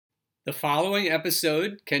The following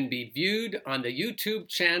episode can be viewed on the YouTube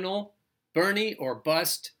channel Bernie or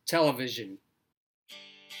Bust Television.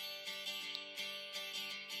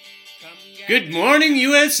 Good morning,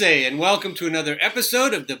 USA, and welcome to another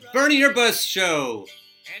episode of the Bernie or Bust Show.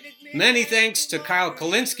 Many thanks to Kyle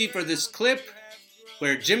Kulinski for this clip,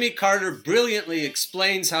 where Jimmy Carter brilliantly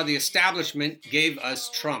explains how the establishment gave us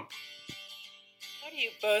Trump. How do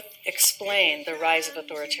you both explain the rise of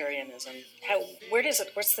authoritarianism?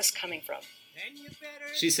 Where's this coming from?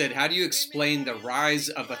 She said, how do you explain the rise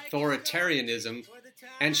of authoritarianism?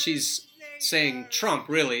 And she's saying Trump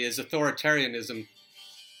really is authoritarianism.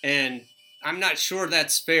 And I'm not sure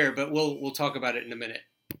that's fair, but we'll talk about it in a minute.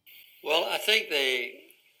 Well, I think the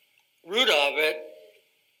root of it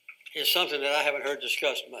is something that I haven't heard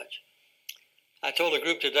discussed much. I told a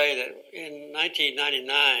group today that in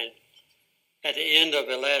 1999, at the end of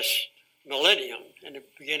the last millennium, in the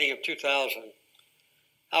beginning of 2000,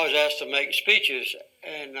 I was asked to make speeches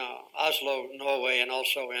in Oslo, Norway, and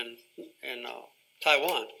also in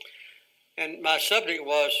Taiwan. And my subject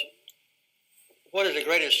was, what is the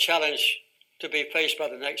greatest challenge to be faced by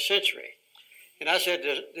the next century? And I said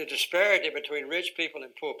the disparity between rich people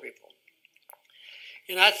and poor people.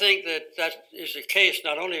 And I think that is the case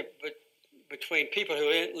not only between people who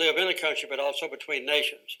live in a country, but also between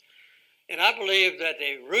nations. And I believe that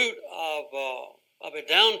the root of a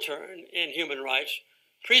downturn in human rights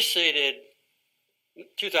preceded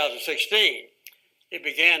 2016. It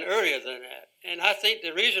began earlier than that. And I think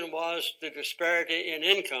the reason was the disparity in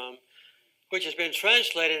income, which has been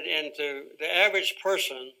translated into the average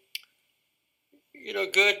person,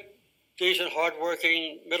 good, decent,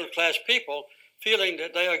 hardworking, middle-class people feeling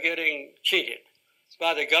that they are getting cheated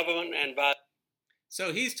by the government and by...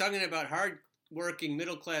 So he's talking about hard-working,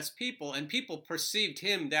 middle-class people, and people perceived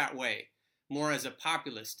him that way, more as a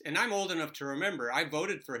populist. And I'm old enough to remember, I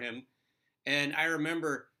voted for him, and I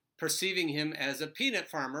remember perceiving him as a peanut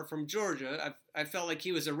farmer from Georgia. I felt like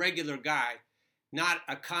he was a regular guy, not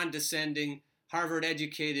a condescending,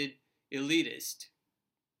 Harvard-educated elitist.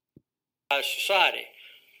 Society,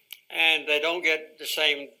 and they don't get the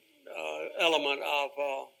same element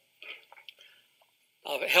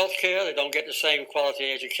of health care. They don't get the same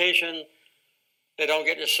quality education. They don't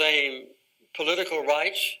get the same political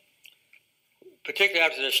rights, particularly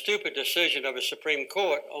after the stupid decision of the Supreme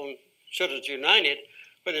Court on Citizens United,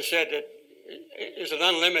 when it said that it's an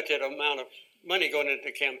unlimited amount of money going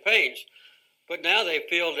into campaigns. But now they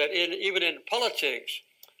feel that even in politics,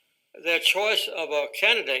 their choice of a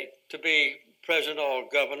candidate to be president or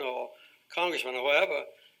governor or congressman or whatever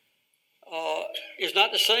is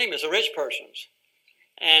not the same as a rich person's.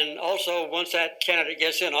 And also, once that candidate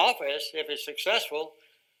gets in office, if it's successful,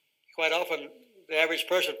 quite often the average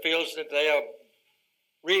person feels that they are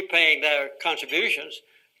repaying their contributions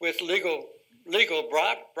with legal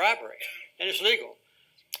bribery, and it's legal.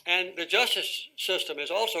 And the justice system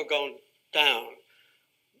has also gone down.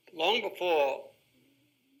 Long before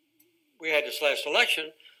we had this last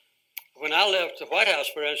election, when I left the White House,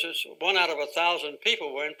 for instance, 1 out of 1,000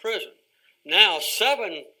 people were in prison. Now,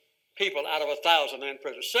 7 people out of 1,000 are in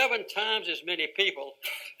prison. 7 times as many people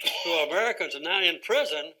who are Americans are now in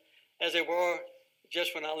prison as they were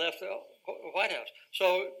just when I left the White House.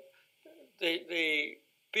 So the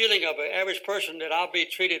feeling of an average person that I'll be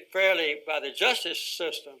treated fairly by the justice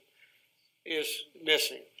system is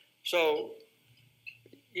missing. So,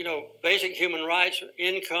 basic human rights,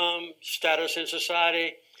 income, status in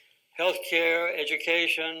society, health care,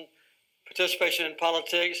 education, participation in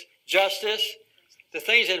politics, justice, the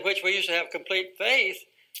things in which we used to have complete faith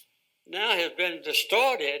now have been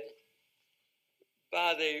distorted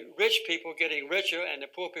by the rich people getting richer and the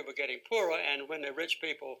poor people getting poorer. And when the rich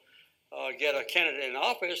people get a candidate in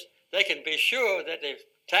office, they can be sure that the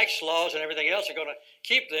tax laws and everything else are going to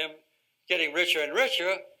keep them getting richer and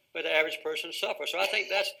richer, but the average person suffers. So I think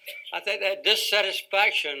that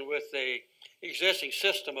dissatisfaction with the existing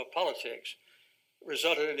system of politics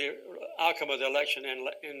resulted in the outcome of the election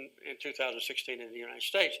in 2016 in the United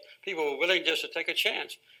States. People were willing just to take a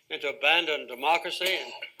chance and to abandon democracy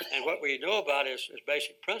and what we know about is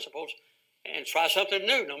basic principles and try something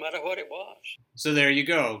new, no matter what it was. So there you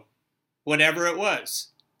go. Whatever it was.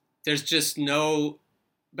 There's just no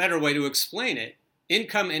better way to explain it.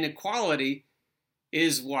 Income inequality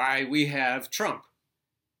is why we have Trump.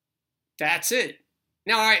 That's it.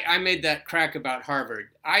 Now, I made that crack about Harvard.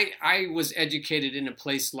 I was educated in a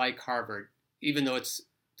place like Harvard, even though it's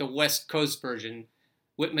the West Coast version.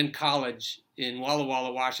 Whitman College in Walla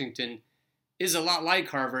Walla, Washington, is a lot like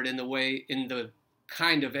Harvard in the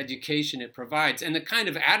kind of education it provides and the kind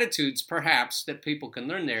of attitudes, perhaps, that people can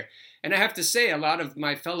learn there. And I have to say, a lot of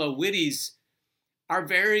my fellow Whitties are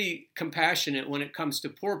very compassionate when it comes to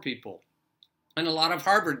poor people. And a lot of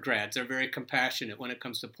Harvard grads are very compassionate when it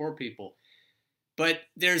comes to poor people. But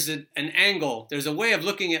there's an angle, there's a way of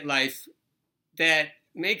looking at life that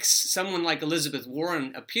makes someone like Elizabeth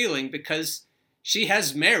Warren appealing because she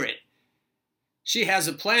has merit. She has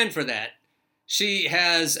a plan for that. She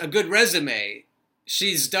has a good resume.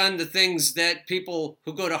 She's done the things that people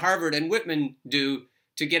who go to Harvard and Whitman do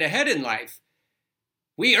to get ahead in life.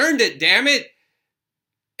 We earned it, damn it.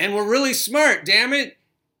 And we're really smart, damn it.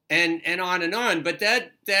 And on and on. But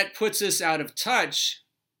that puts us out of touch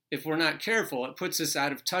if we're not careful. It puts us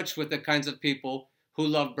out of touch with the kinds of people who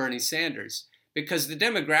love Bernie Sanders. Because the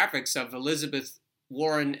demographics of Elizabeth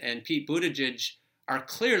Warren and Pete Buttigieg are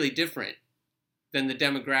clearly different than the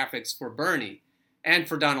demographics for Bernie and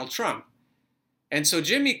for Donald Trump. And so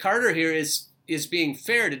Jimmy Carter here is being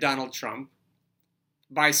fair to Donald Trump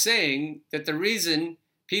by saying that the reason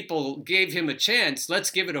people gave him a chance,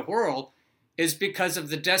 let's give it a whirl, is because of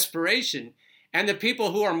the desperation. And the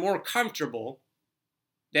people who are more comfortable,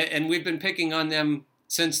 and we've been picking on them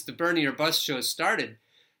since the Bernie or Bust show started,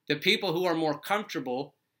 the people who are more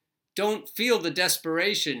comfortable don't feel the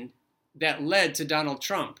desperation that led to Donald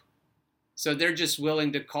Trump. So they're just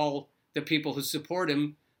willing to call the people who support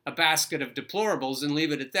him a basket of deplorables and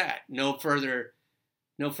leave it at that. No further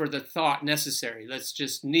thought necessary. Let's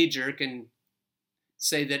just knee-jerk and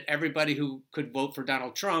say that everybody who could vote for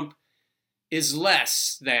Donald Trump is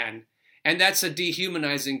less than. And that's a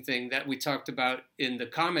dehumanizing thing that we talked about in the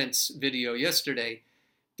comments video yesterday,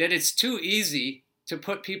 that it's too easy to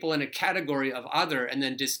put people in a category of other and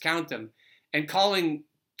then discount them. And calling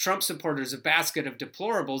Trump supporters a basket of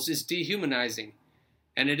deplorables is dehumanizing.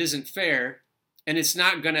 And it isn't fair. And it's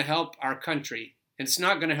not going to help our country. And it's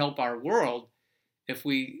not going to help our world if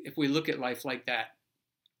we look at life like that.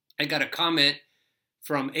 I got a comment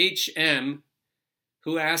from HM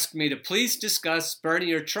who asked me to please discuss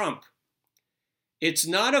Bernie or Trump. It's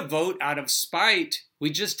not a vote out of spite. We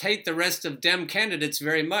just hate the rest of Dem candidates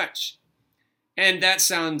very much. And that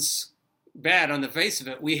sounds bad on the face of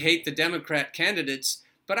it. We hate the Democrat candidates.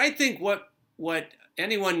 But I think what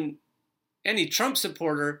any Trump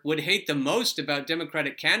supporter would hate the most about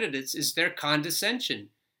Democratic candidates is their condescension.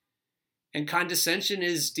 And condescension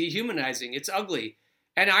is dehumanizing. It's ugly.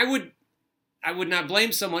 And I would not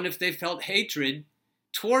blame someone if they felt hatred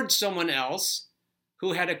towards someone else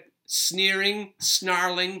who had a sneering,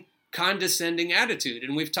 snarling, condescending attitude.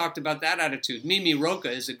 And we've talked about that attitude. Mimi Rocha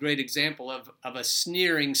is a great example of a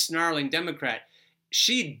sneering, snarling Democrat.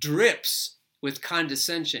 She drips with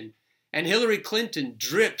condescension. And Hillary Clinton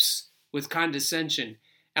drips with condescension.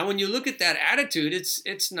 And when you look at that attitude,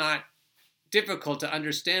 it's not difficult to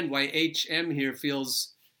understand why HM here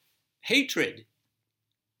feels hatred.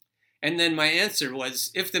 And then my answer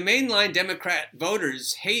was, if the mainline Democrat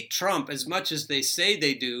voters hate Trump as much as they say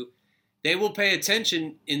they do, they will pay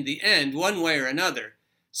attention in the end, one way or another.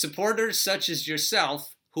 Supporters such as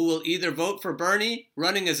yourself, who will either vote for Bernie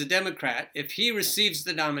running as a Democrat if he receives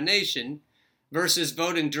the nomination, versus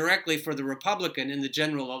voting directly for the Republican in the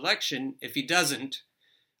general election if he doesn't,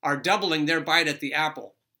 are doubling their bite at the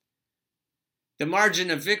apple. The margin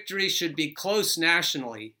of victory should be close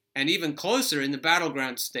nationally, and even closer in the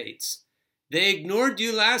battleground states. They ignored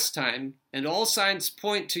you last time, and all signs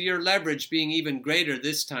point to your leverage being even greater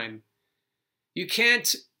this time. You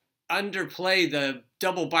can't underplay the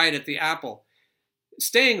double bite at the apple.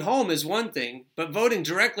 Staying home is one thing, but voting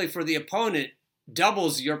directly for the opponent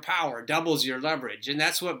doubles your power, doubles your leverage. And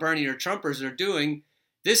that's what Bernie or Trumpers are doing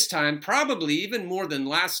this time, probably even more than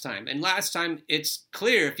last time. And last time, it's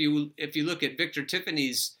clear if you look at Victor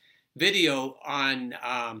Tiffany's video on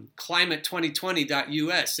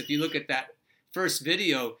climate2020.us, if you look at that first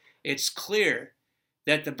video, it's clear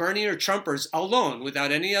that the Bernie or Trumpers alone,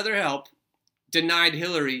 without any other help, denied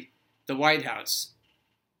Hillary the White House.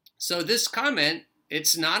 So this comment,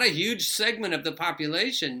 it's not a huge segment of the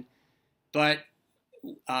population, but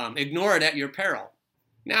ignore it at your peril.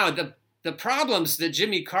 Now, the problems that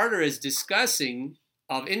Jimmy Carter is discussing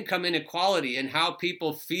of income inequality and how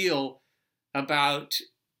people feel about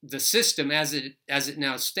the system as it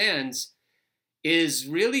now stands is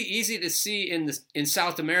really easy to see in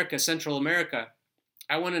South America, Central America.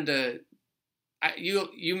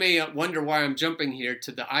 You may wonder why I'm jumping here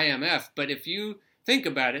to the IMF, but if you think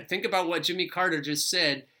about it, think about what Jimmy Carter just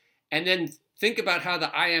said, and then think about how the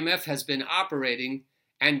IMF has been operating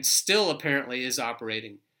and still apparently is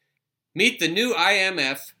operating. Meet the new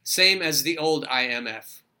IMF, same as the old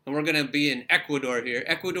IMF. and we're going to be in Ecuador here.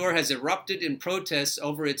 Ecuador has erupted in protests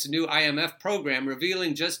over its new IMF program,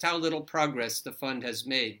 revealing just how little progress the fund has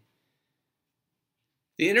made.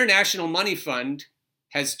 The International Money Fund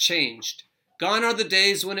has changed. Gone are the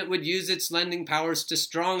days when it would use its lending powers to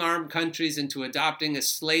strong-arm countries into adopting a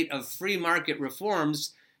slate of free market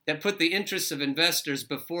reforms that put the interests of investors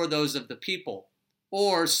before those of the people,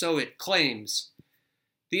 or so it claims.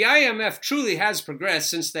 The IMF truly has progressed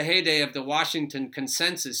since the heyday of the Washington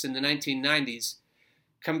Consensus in the 1990s.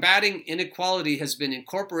 Combating inequality has been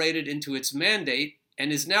incorporated into its mandate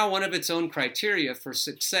and is now one of its own criteria for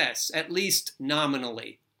success, at least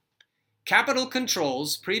nominally. Capital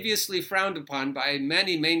controls, previously frowned upon by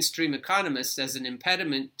many mainstream economists as an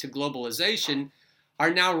impediment to globalization,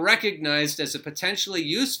 are now recognized as a potentially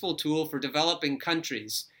useful tool for developing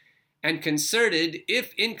countries, and concerted,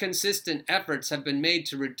 if inconsistent, efforts have been made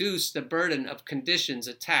to reduce the burden of conditions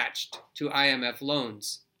attached to IMF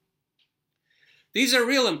loans. These are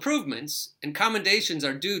real improvements, and commendations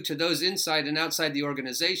are due to those inside and outside the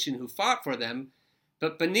organization who fought for them,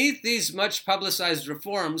 but beneath these much publicized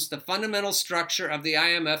reforms, the fundamental structure of the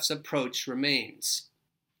IMF's approach remains.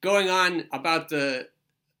 Going on about the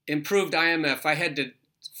improved IMF, I had to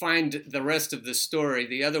find the rest of the story.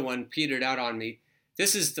 The other one petered out on me.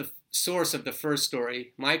 This is the source of the first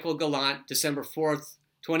story, Michael Gallant, December 4th,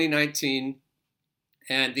 2019,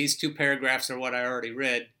 and these two paragraphs are what I already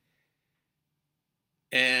read.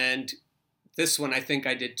 And this one I think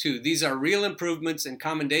I did too. These are real improvements, and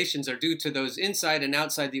commendations are due to those inside and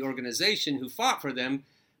outside the organization who fought for them,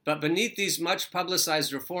 but beneath these much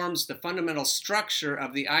publicized reforms, the fundamental structure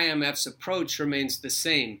of the IMF's approach remains the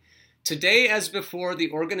same. Today, as before,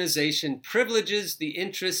 the organization privileges the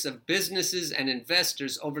interests of businesses and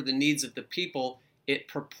investors over the needs of the people it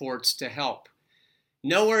purports to help.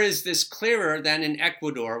 Nowhere is this clearer than in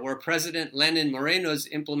Ecuador, where President Lenin Moreno's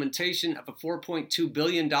implementation of a $4.2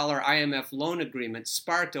 billion IMF loan agreement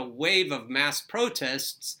sparked a wave of mass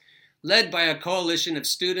protests led by a coalition of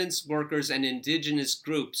students, workers, and indigenous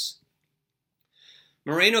groups.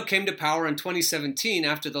 Moreno came to power in 2017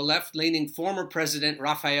 after the left-leaning former President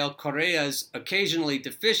Rafael Correa's occasionally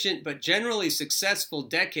deficient but generally successful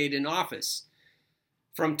decade in office.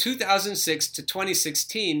 From 2006 to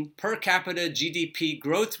 2016, per capita GDP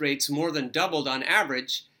growth rates more than doubled on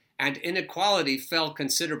average, and inequality fell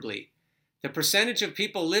considerably. The percentage of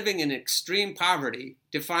people living in extreme poverty,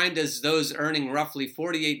 defined as those earning roughly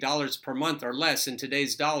 $48 per month or less in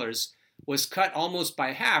today's dollars, was cut almost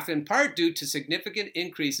by half, in part due to significant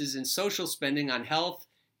increases in social spending on health,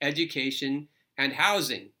 education, and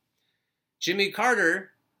housing. Jimmy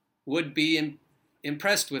Carter would be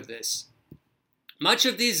impressed with this. Much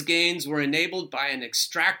of these gains were enabled by an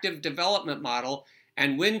extractive development model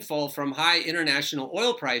and windfall from high international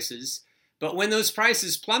oil prices, but when those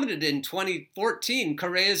prices plummeted in 2014,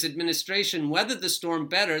 Correa's administration weathered the storm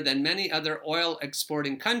better than many other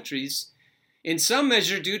oil-exporting countries, in some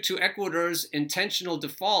measure due to Ecuador's intentional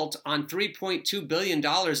default on $3.2 billion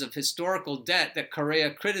of historical debt that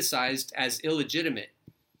Correa criticized as illegitimate.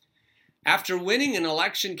 After winning an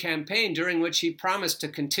election campaign during which he promised to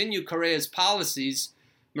continue Correa's policies,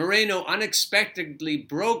 Moreno unexpectedly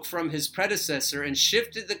broke from his predecessor and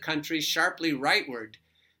shifted the country sharply rightward.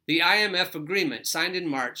 The IMF agreement, signed in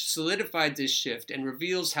March, solidified this shift and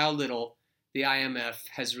reveals how little the IMF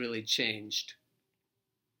has really changed.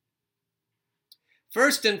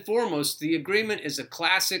 First and foremost, the agreement is a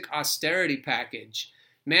classic austerity package,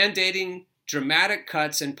 mandating dramatic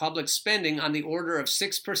cuts in public spending on the order of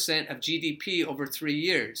 6% of GDP over 3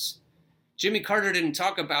 years. Jimmy Carter didn't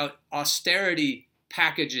talk about austerity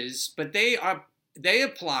packages, but they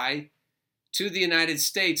apply to the United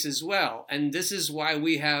States as well. And this is why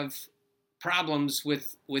we have problems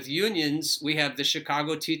with unions. We have the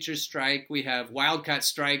Chicago teachers strike. We have wildcat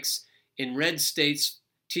strikes in red states.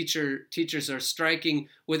 Teachers are striking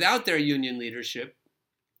without their union leadership.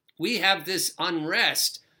 We have this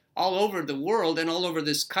unrest all over the world and all over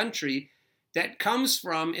this country that comes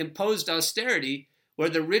from imposed austerity, where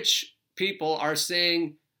the rich people are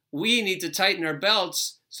saying, we need to tighten our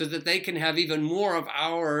belts so that they can have even more of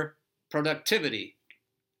our productivity.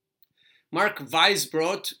 Mark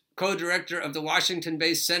Weisbrot, co-director of the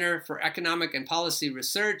Washington-based Center for Economic and Policy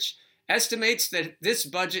Research, estimates that this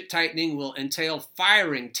budget tightening will entail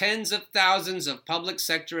firing tens of thousands of public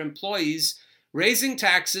sector employees, raising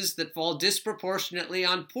taxes that fall disproportionately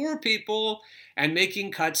on poor people, and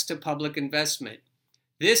making cuts to public investment.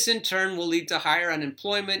 This in turn will lead to higher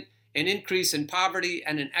unemployment, an increase in poverty,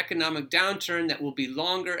 and an economic downturn that will be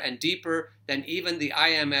longer and deeper than even the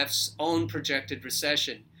IMF's own projected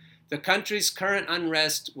recession. the country's current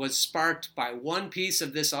unrest was sparked by one piece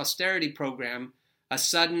of this austerity program, a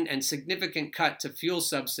sudden and significant cut to fuel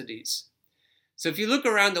subsidies. So if you look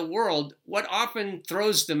around the world, what often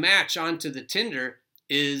throws the match onto the tinder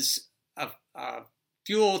is a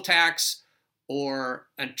fuel tax or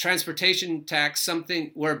a transportation tax,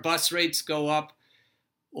 something where bus rates go up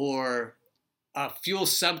or a fuel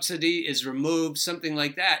subsidy is removed, something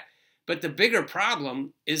like that. But the bigger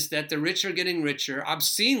problem is that the rich are getting richer,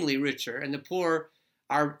 obscenely richer, and the poor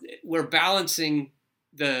we're balancing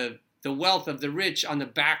the wealth of the rich on the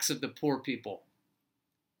backs of the poor people.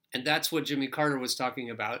 And that's what Jimmy Carter was talking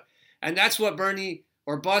about. And that's what Bernie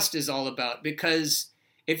or Bust is all about. Because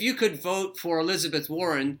if you could vote for Elizabeth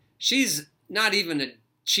Warren, she's not even a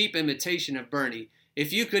cheap imitation of Bernie.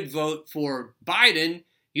 If you could vote for Biden,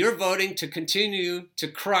 you're voting to continue to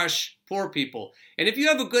crush poor people. And if you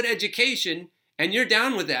have a good education and you're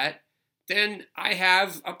down with that, then I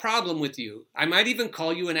have a problem with you. I might even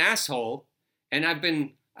call you an asshole. And I've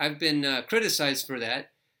been criticized for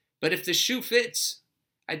that. But if the shoe fits,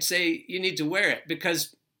 I'd say you need to wear it,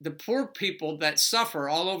 because the poor people that suffer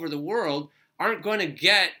all over the world aren't going to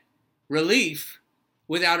get relief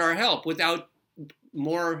without our help, without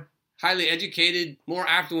more highly educated, more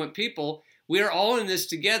affluent people. We are all in this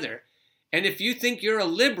together. And if you think you're a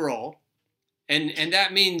liberal, and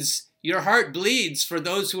that means your heart bleeds for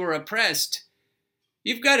those who are oppressed,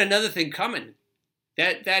 you've got another thing coming.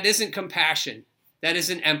 That isn't compassion. That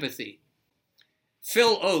isn't empathy.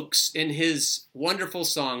 Phil Oakes, in his wonderful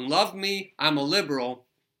song, Love Me, I'm a Liberal,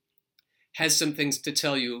 has some things to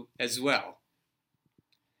tell you as well.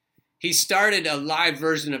 He started a live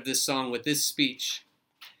version of this song with this speech.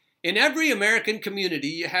 In every American community,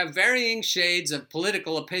 you have varying shades of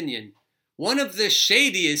political opinion. One of the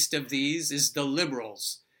shadiest of these is the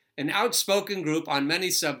liberals, an outspoken group on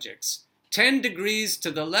many subjects. 10 degrees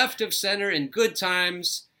to the left of center in good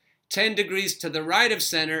times, 10 degrees to the right of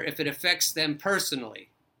center if it affects them personally.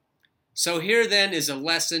 So here then is a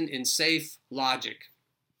lesson in safe logic.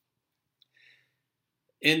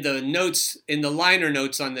 In the liner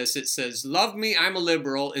notes on this, it says, Love Me, I'm a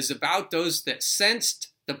Liberal is about those that sensed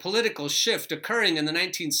the political shift occurring in the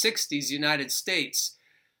 1960s United States.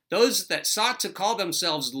 Those that sought to call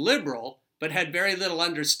themselves liberal, but had very little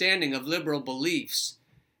understanding of liberal beliefs.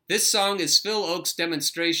 This song is Phil Oakes'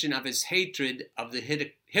 demonstration of his hatred of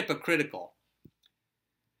the hypocritical.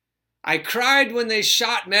 I cried when they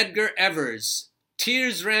shot Medgar Evers.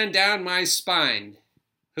 Tears ran down my spine.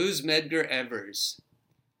 Who's Medgar Evers?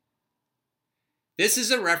 This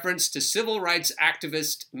is a reference to civil rights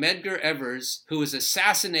activist Medgar Evers, who was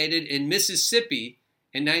assassinated in Mississippi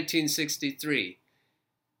in 1963.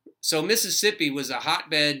 So Mississippi was a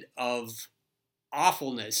hotbed of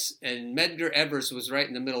awfulness, and Medgar Evers was right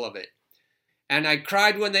in the middle of it. And I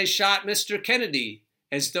cried when they shot Mr. Kennedy,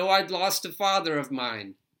 as though I'd lost a father of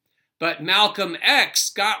mine. But Malcolm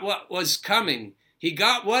X got what was coming. He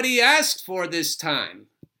got what he asked for this time.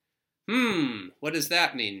 What does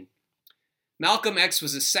that mean? Malcolm X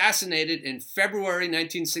was assassinated in February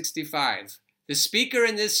 1965. The speaker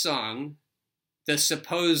in this song, the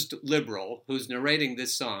supposed liberal who's narrating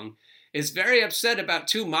this song, is very upset about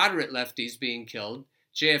two moderate lefties being killed,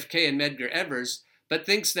 JFK and Medgar Evers, but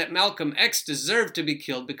thinks that Malcolm X deserved to be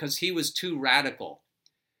killed because he was too radical.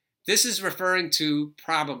 This is referring to,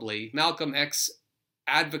 probably, Malcolm X's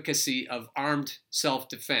advocacy of armed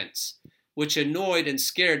self-defense, which annoyed and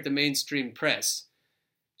scared the mainstream press.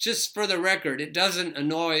 Just for the record, it doesn't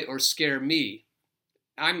annoy or scare me.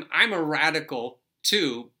 I'm a radical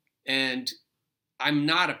too, and I'm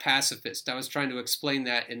not a pacifist. I was trying to explain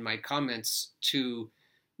that in my comments to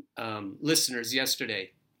listeners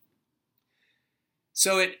yesterday.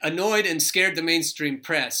 So it annoyed and scared the mainstream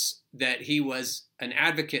press that he was an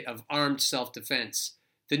advocate of armed self-defense.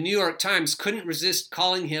 The New York Times couldn't resist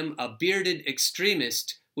calling him a bearded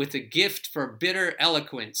extremist with a gift for bitter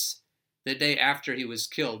eloquence the day after he was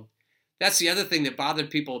killed. That's the other thing that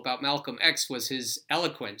bothered people about Malcolm X was his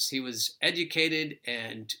eloquence. He was educated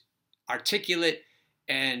and articulate,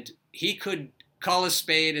 and he could call a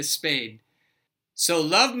spade a spade. So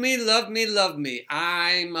love me, love me, love me.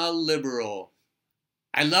 I'm a liberal.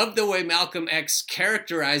 I love the way Malcolm X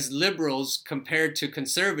characterized liberals compared to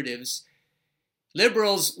conservatives.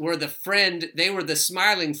 Liberals were the friend, they were the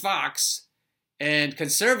smiling fox, and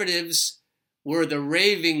conservatives were the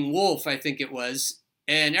raving wolf, I think it was.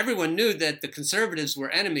 And everyone knew that the conservatives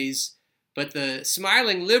were enemies, but the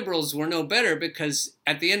smiling liberals were no better because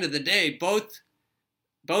at the end of the day, both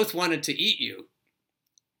wanted to eat you.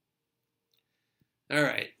 All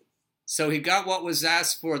right. So he got what was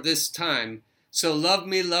asked for this time. So love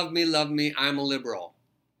me, love me, love me, I'm a liberal.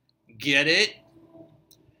 Get it?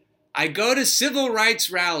 I go to civil rights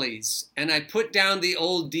rallies and I put down the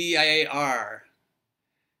old DAR.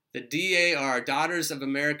 The DAR, Daughters of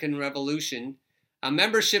American Revolution, a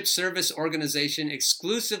membership service organization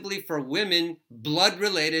exclusively for women blood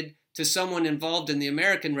related to someone involved in the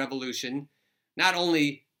American Revolution. Not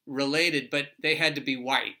only related, but they had to be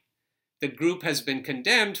white. The group has been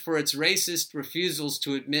condemned for its racist refusals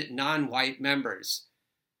to admit non-white members.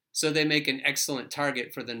 So they make an excellent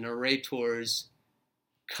target for the narrator's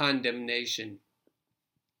condemnation.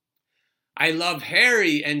 I love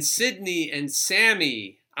Harry and Sydney and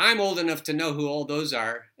Sammy. I'm old enough to know who all those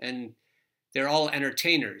are, and they're all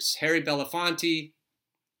entertainers. Harry Belafonte,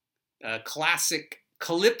 classic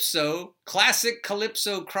calypso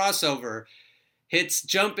crossover, hits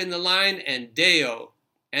Jump in the Line and Deo.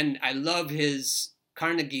 And I love his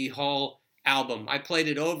Carnegie Hall album. I played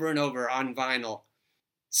it over and over on vinyl.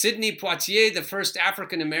 Sidney Poitier, the first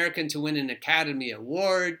African American to win an Academy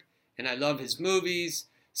Award, and I love his movies.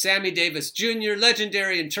 Sammy Davis Jr.,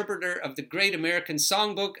 legendary interpreter of the Great American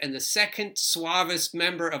Songbook and the second suavest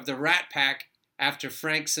member of the Rat Pack after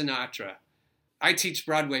Frank Sinatra. I teach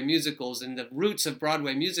Broadway musicals, and the roots of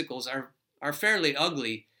Broadway musicals are fairly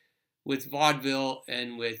ugly with vaudeville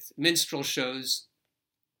and with minstrel shows.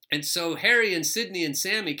 And so Harry and Sydney and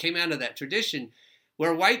Sammy came out of that tradition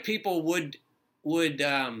where white people would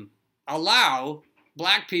allow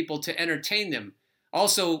black people to entertain them.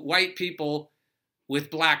 Also, white people with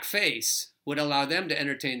black face would allow them to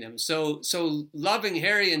entertain them. So loving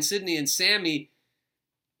Harry and Sydney and Sammy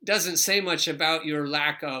doesn't say much about your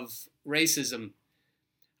lack of racism.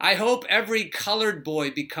 I hope every colored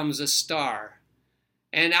boy becomes a star.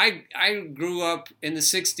 And I grew up in the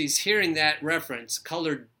 60s hearing that reference,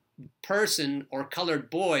 colored person or colored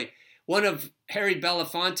boy. One of Harry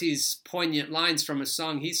Belafonte's poignant lines from a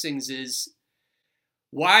song he sings is,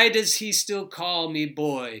 "Why does he still call me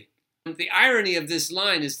boy?" The irony of this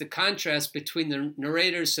line is the contrast between the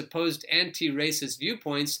narrator's supposed anti-racist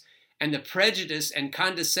viewpoints and the prejudice and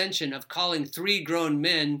condescension of calling three grown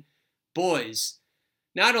men boys.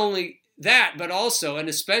 Not only that, but also, and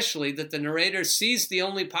especially, that the narrator sees the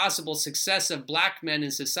only possible success of black men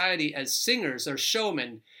in society as singers or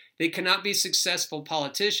showmen. They cannot be successful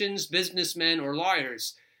politicians, businessmen, or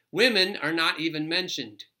lawyers. Women are not even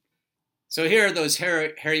mentioned. So here are those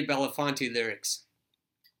Harry Belafonte lyrics.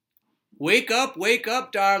 Wake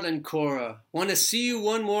up, darling Cora. Want to see you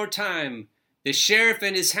one more time. The sheriff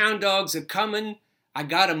and his hound dogs are coming. I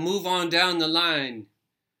gotta move on down the line.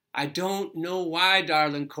 I don't know why,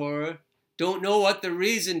 darling Cora. Don't know what the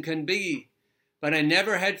reason can be. But I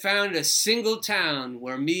never had found a single town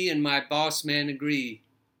where me and my boss man agree.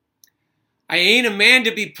 I ain't a man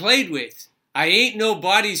to be played with. I ain't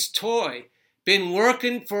nobody's toy. Been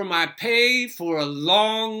working for my pay for a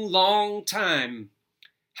long, long time.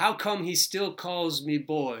 How come he still calls me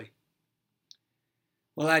boy?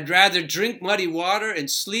 Well, I'd rather drink muddy water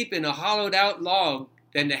and sleep in a hollowed-out log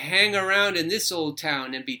than to hang around in this old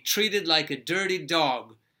town and be treated like a dirty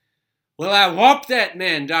dog. Well, I whopped that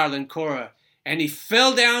man, darling Cora, and he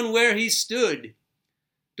fell down where he stood.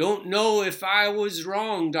 Don't know if I was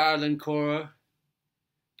wrong, darling Cora,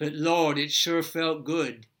 but Lord, it sure felt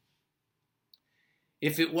good.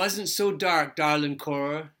 If it wasn't so dark, darling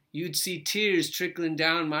Cora, you'd see tears trickling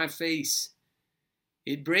down my face.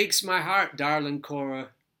 It breaks my heart, darling Cora,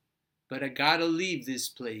 but I gotta leave this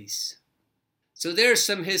place. So there's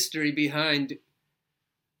some history behind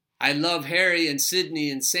I love Harry and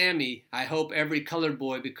Sydney and Sammy. I hope every colored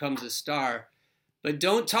boy becomes a star. But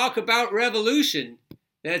don't talk about revolution.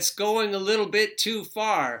 That's going a little bit too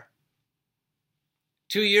far.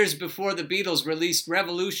 2 years before the Beatles released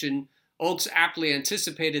Revolution, Oakes aptly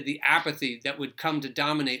anticipated the apathy that would come to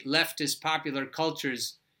dominate leftist popular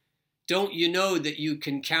culture's "don't you know that you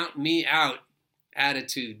can count me out"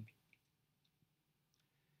 attitude.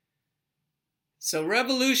 So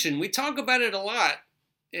revolution, we talk about it a lot.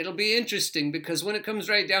 It'll be interesting because when it comes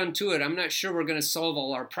right down to it, I'm not sure we're going to solve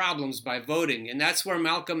all our problems by voting. And that's where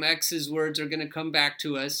Malcolm X's words are going to come back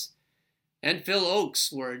to us, and Phil Oakes'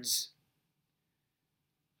 words,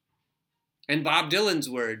 and Bob Dylan's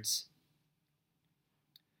words.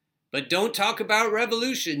 But don't talk about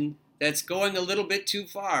revolution. That's going a little bit too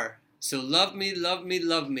far. So love me, love me,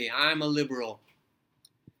 love me. I'm a liberal.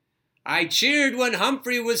 I cheered when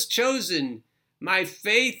Humphrey was chosen. My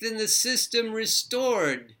faith in the system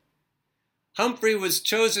restored. Humphrey was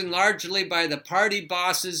chosen largely by the party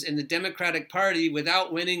bosses in the Democratic Party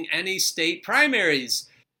without winning any state primaries.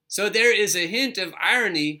 So there is a hint of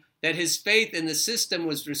irony that his faith in the system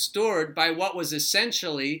was restored by what was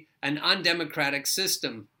essentially an undemocratic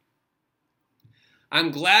system.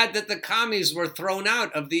 I'm glad that the commies were thrown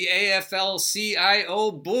out of the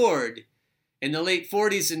AFL-CIO board. In the late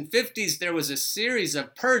 40s and 50s, there was a series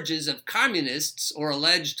of purges of communists or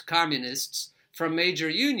alleged communists from major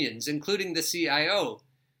unions, including the CIO.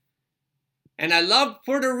 And I love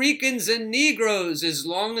Puerto Ricans and Negroes as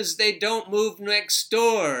long as they don't move next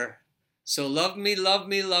door. So love me, love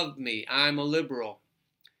me, love me. I'm a liberal.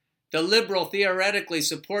 The liberal theoretically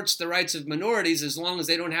supports the rights of minorities as long as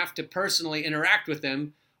they don't have to personally interact with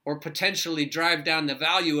them or potentially drive down the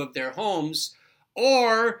value of their homes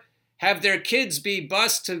or have their kids be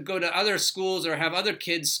bused to go to other schools or have other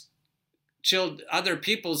people's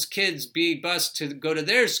kids be bused to go to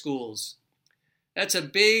their schools. That's a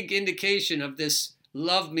big indication of this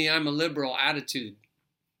love me, I'm a liberal attitude.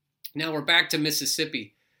 Now we're back to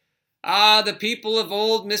Mississippi. The people of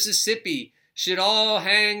old Mississippi should all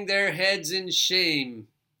hang their heads in shame.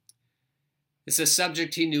 It's a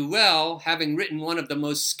subject he knew well, having written one of the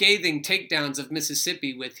most scathing takedowns of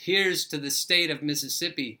Mississippi with Here's to the State of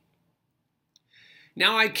Mississippi.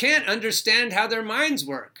 Now I can't understand how their minds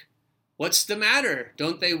work. What's the matter?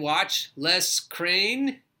 Don't they watch Les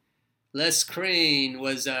Crane? Les Crane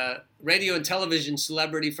was a radio and television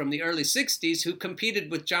celebrity from the early 60s who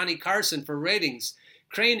competed with Johnny Carson for ratings.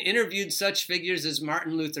 Crane interviewed such figures as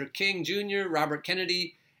Martin Luther King Jr., Robert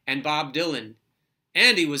Kennedy, and Bob Dylan.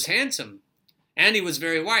 And he was handsome. And he was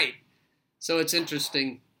very white. So it's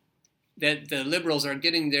interesting that the liberals are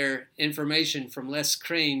getting their information from Les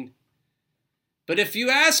Crane. But if you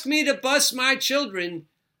ask me to bus my children,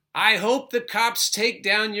 I hope the cops take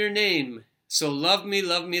down your name. So love me,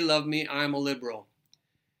 love me, love me, I'm a liberal.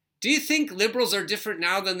 Do you think liberals are different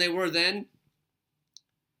now than they were then?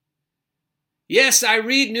 Yes, I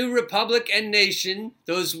read New Republic and Nation.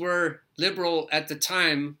 Those were liberal at the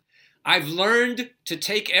time. I've learned to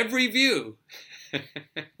take every view.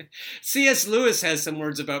 C.S. Lewis has some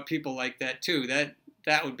words about people like that too.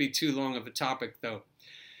 That would be too long of a topic though.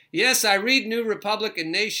 Yes, I read New Republic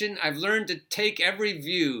and Nation. I've learned to take every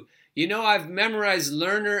view. You know, I've memorized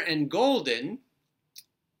Lerner and Golden.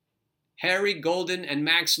 Harry Golden and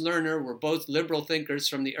Max Lerner were both liberal thinkers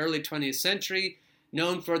from the early 20th century,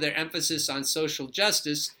 known for their emphasis on social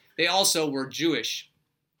justice. They also were Jewish.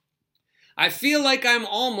 I feel like I'm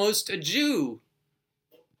almost a Jew.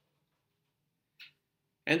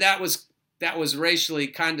 And that was racially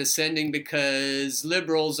condescending because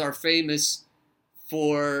liberals are famous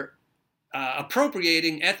for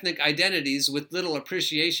appropriating ethnic identities with little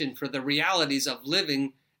appreciation for the realities of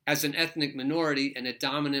living as an ethnic minority in a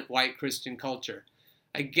dominant white Christian culture.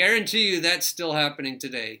 I guarantee you that's still happening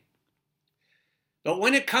today. But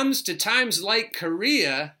when it comes to times like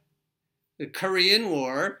Korea, the Korean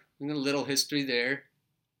War, a little history there,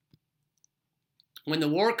 when the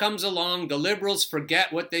war comes along, the liberals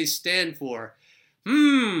forget what they stand for.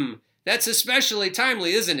 That's especially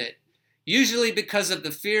timely, isn't it? Usually because of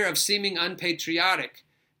the fear of seeming unpatriotic.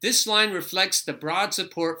 This line reflects the broad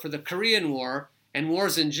support for the Korean War and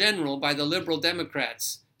wars in general by the liberal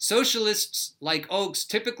Democrats. Socialists like Oakes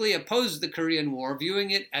typically opposed the Korean War,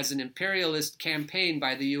 viewing it as an imperialist campaign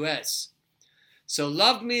by the U.S. So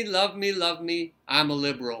love me, love me, love me, I'm a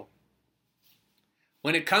liberal.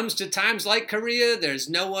 When it comes to times like Korea, there's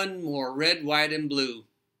no one more red, white, and blue.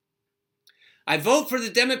 I vote for the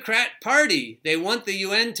Democrat Party. They want the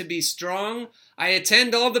UN to be strong. I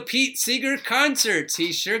attend all the Pete Seeger concerts.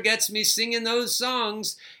 He sure gets me singing those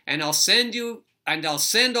songs. And I'll send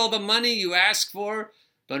all the money you ask for,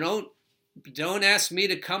 but don't ask me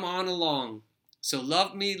to come on along. So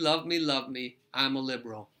love me, love me, love me. I'm a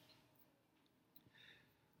liberal.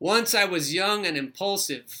 Once I was young and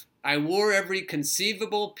impulsive. I wore every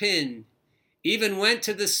conceivable pin. Even went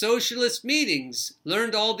to the socialist meetings,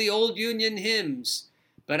 learned all the old Union hymns.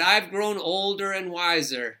 But I've grown older and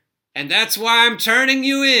wiser, and that's why I'm turning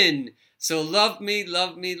you in. So love me,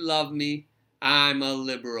 love me, love me. I'm a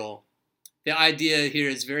liberal. The idea here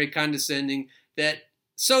is very condescending that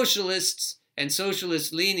socialists and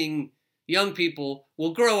socialist-leaning young people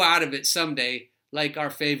will grow out of it someday, like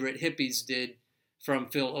our favorite hippies did from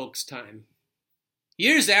Phil Oakes' time.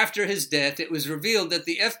 Years after his death, it was revealed that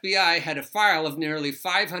the FBI had a file of nearly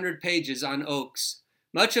 500 pages on Oakes.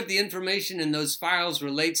 Much of the information in those files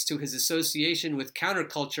relates to his association with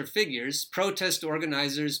counterculture figures, protest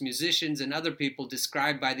organizers, musicians, and other people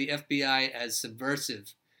described by the FBI as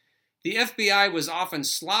subversive. The FBI was often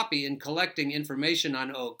sloppy in collecting information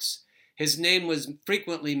on Oakes. His name was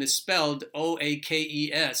frequently misspelled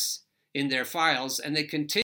Oakes in their files, and they continued